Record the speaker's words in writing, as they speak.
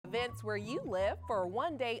events where you live. For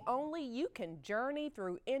one day only, you can journey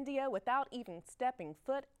through India without even stepping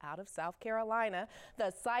foot out of South Carolina.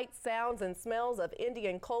 The sights, sounds, and smells of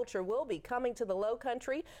Indian culture will be coming to the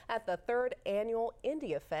Lowcountry at the 3rd Annual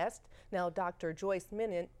India Fest. Now, Dr. Joyce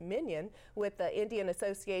Minion with the Indian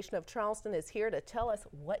Association of Charleston is here to tell us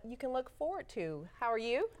what you can look forward to. How are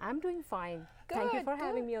you? I'm doing fine. Good, Thank you for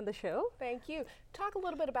having me on the show. Thank you. Talk a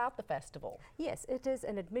little bit about the festival. Yes, it is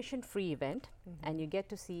an admission-free event, and you get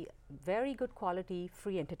to see very good quality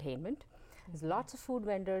free entertainment. There's lots of food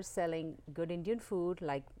vendors selling good Indian food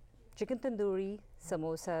like chicken tandoori,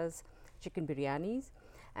 samosas, chicken biryanis,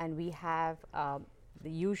 and we have the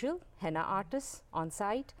usual henna artists on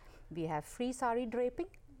site. We have free sari draping,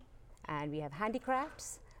 and we have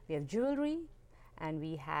handicrafts, we have jewelry, and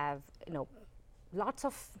we have lots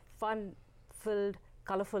of fun-filled,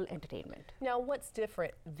 colorful entertainment. Now, what's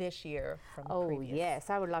different this year from previous? Yes,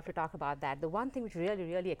 I would love to talk about that. The one thing which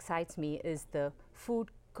really excites me is the food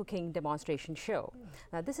cooking demonstration show.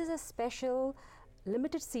 Now, this is a special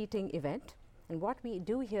limited seating event, and what we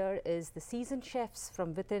do here is the seasoned chefs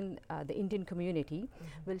from within the Indian community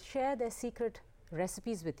will share their secret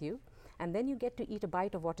recipes with you, and then you get to eat a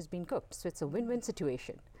bite of what is being cooked. So it's a win-win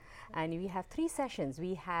situation. And we have 3 sessions.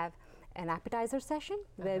 We have an appetizer session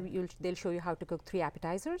where they'll show you how to cook 3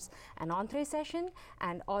 appetizers, an entree session,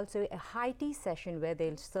 and also a high tea session where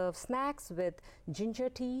they'll serve snacks with ginger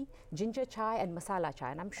tea, ginger chai, and masala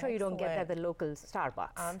chai. And I'm sure you don't get that at the local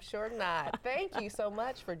Starbucks. I'm sure not. Thank you so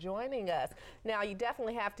much for joining us. Now, you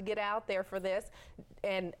definitely have to get out there for this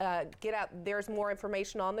and get out. There's more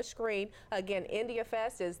information on the screen. Again, India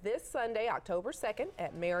Fest is this Sunday, October 2nd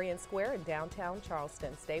at Marion Square in downtown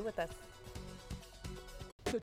Charleston. Stay with us.